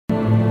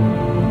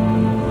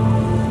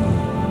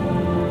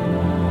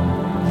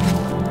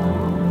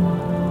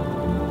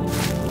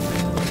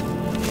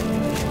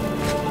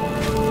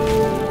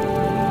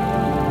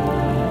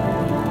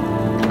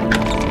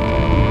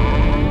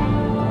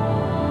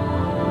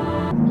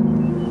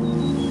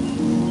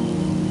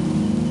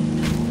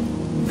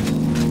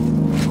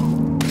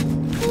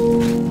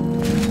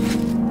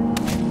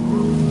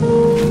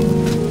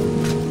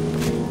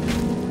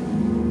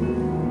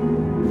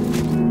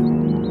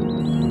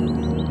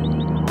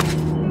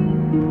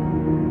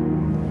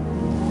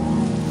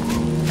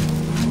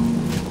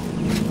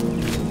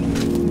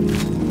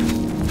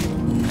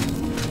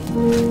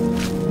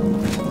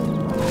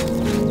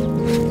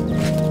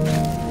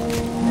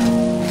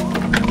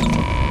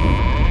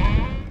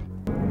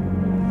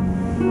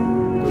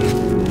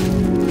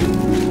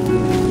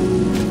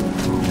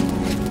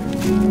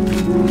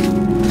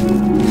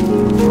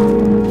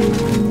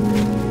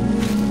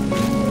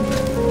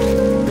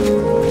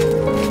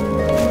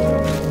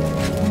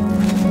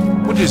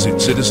is it,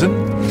 citizen?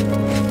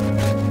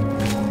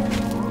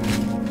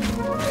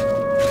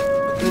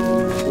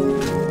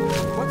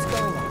 What's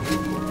going on?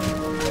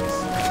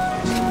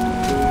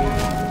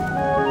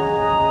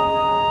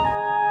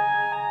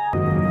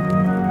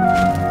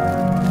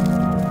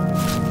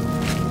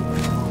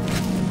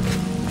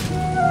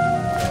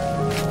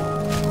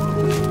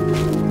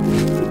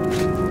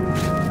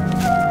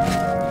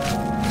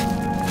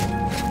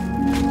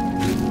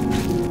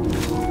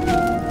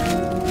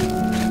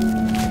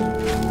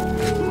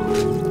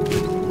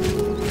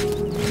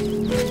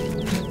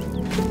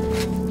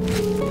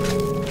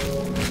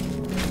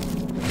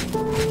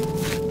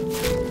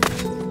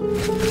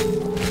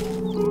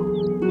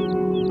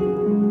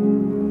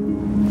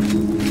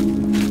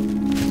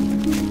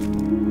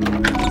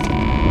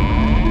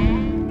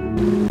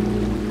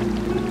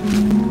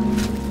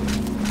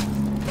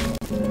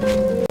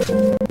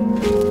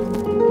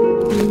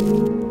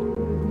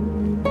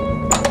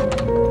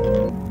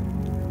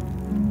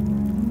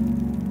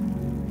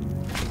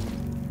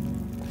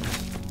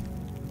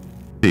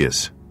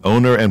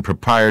 Owner and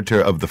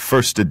proprietor of the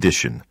first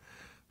edition.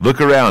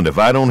 Look around. If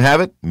I don't have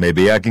it,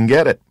 maybe I can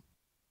get it.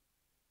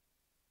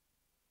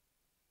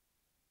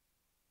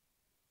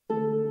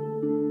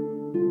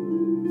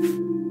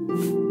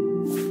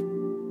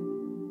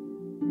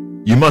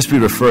 You must be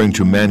referring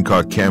to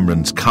Mankar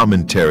Cameron's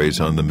commentaries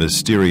on the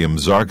Mysterium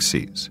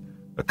Xarxes,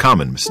 a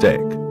common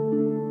mistake.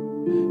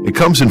 It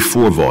comes in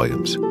 4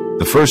 volumes.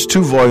 The first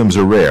 2 volumes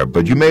are rare,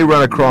 but you may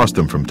run across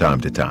them from time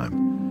to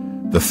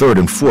time. The 3rd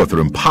and 4th are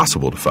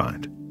impossible to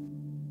find.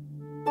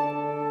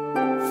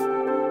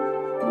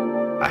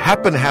 I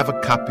happen to have a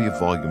copy of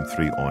Volume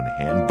 3 on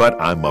hand, but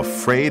I'm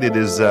afraid it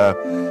is a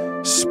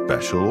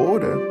special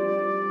order.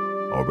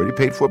 Already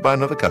paid for by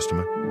another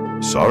customer.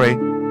 Sorry.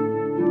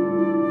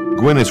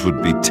 Gwyneth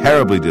would be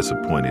terribly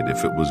disappointed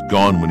if it was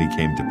gone when he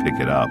came to pick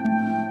it up.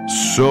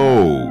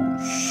 So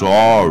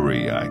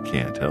sorry I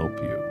can't help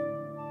you.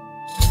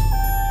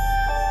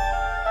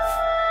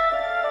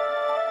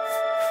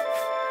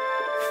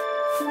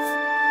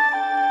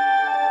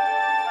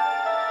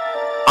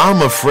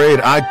 I'm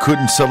afraid I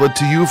couldn't sell it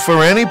to you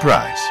for any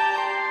price.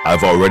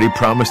 I've already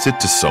promised it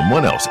to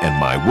someone else, and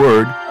my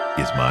word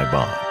is my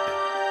bond.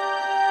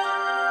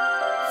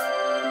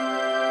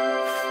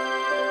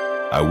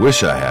 I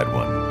wish I had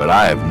one, but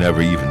I have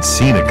never even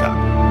seen a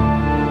copy.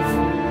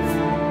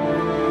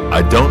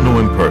 I don't know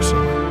him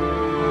personally,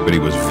 but he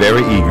was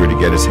very eager to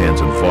get his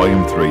hands on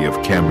Volume 3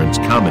 of Cameron's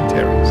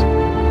commentaries.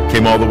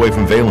 Came all the way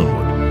from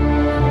Valenwood.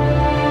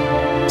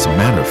 As a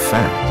matter of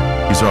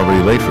fact, he's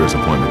already late for his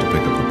appointment to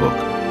pick up the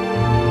book.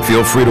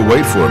 Feel free to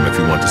wait for him if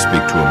you want to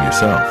speak to him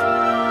yourself.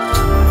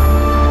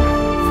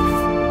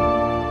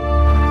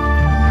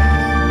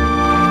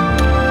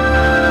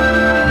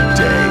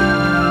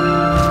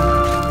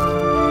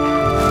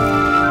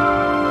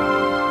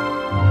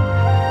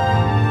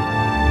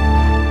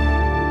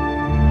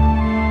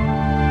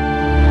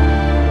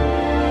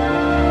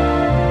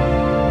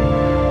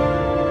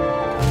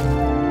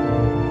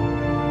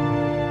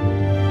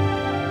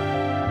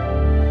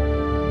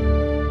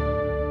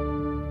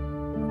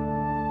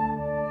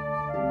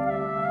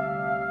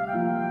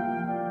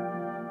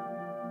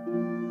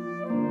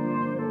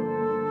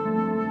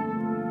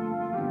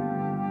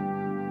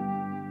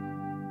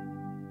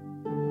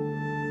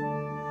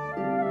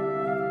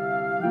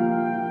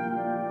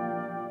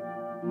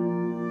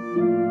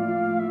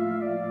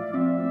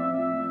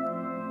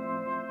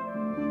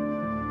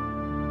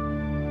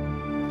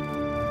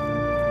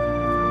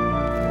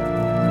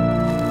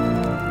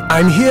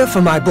 I'm here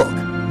for my book,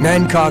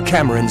 Mankar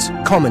Cameron's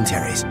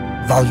Commentaries,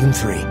 Volume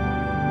 3.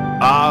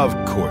 Of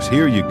course,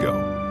 here you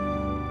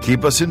go.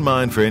 Keep us in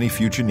mind for any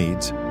future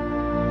needs.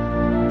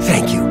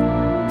 Thank you.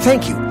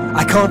 Thank you.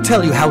 I can't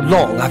tell you how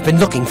long I've been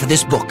looking for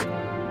this book.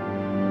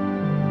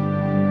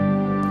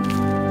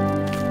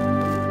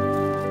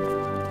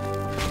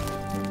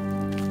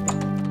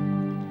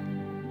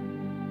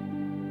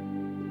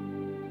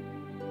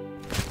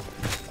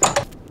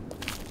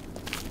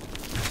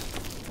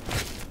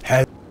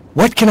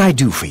 What can I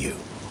do for you?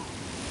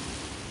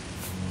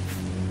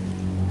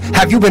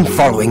 Have you been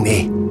following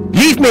me?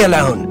 Leave me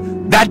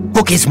alone! That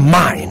book is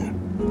mine!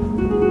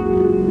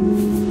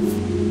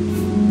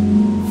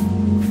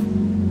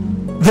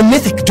 The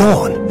Mythic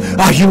Dawn?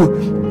 Are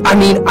you... I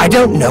mean, I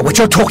don't know what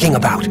you're talking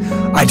about.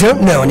 I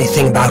don't know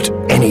anything about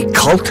any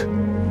cult.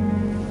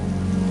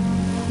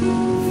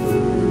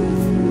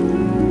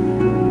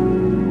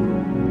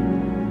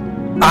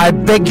 I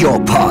beg your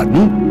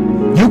pardon?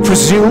 You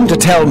presume to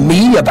tell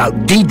me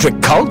about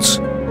Daedric cults?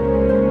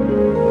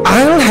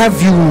 I'll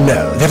have you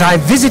know that I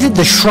visited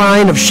the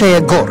shrine of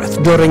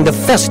Sheogorath during the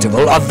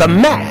Festival of the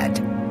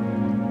Mad.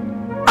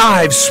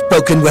 I've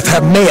spoken with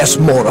Hermaeus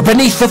Mora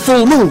beneath the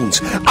full moons.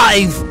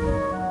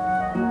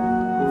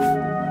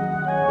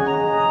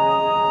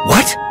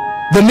 What?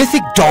 The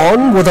Mythic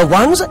Dawn were the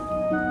ones?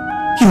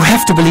 You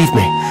have to believe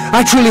me.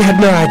 I truly had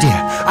no idea.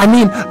 I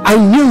mean, I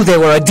knew they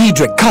were a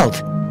Daedric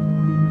cult.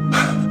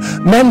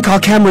 Mankar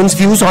Cameron's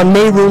views on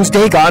Mehrunes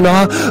Dagon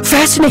are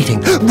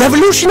fascinating,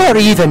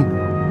 revolutionary even.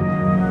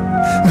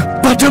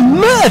 To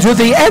murder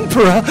the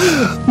Emperor?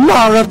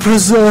 Mara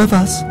preserve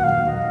us.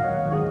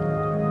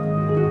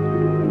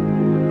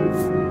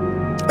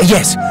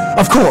 Yes,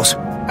 of course.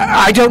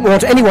 I don't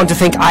want anyone to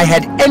think I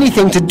had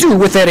anything to do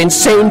with their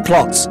insane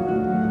plots.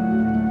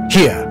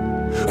 Here,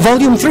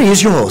 Volume 3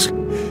 is yours.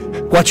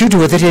 What you do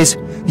with it is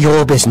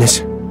your business.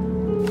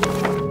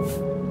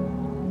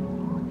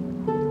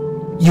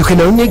 You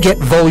can only get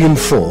Volume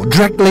 4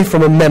 directly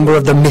from a member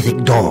of the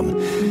Mythic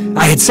Dawn.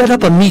 I had set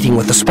up a meeting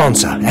with the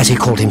sponsor, as he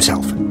called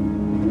himself.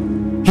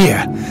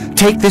 Here,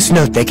 take this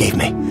note they gave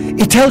me.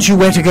 It tells you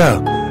where to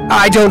go.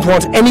 I don't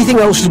want anything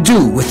else to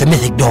do with the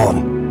Mythic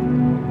Dawn.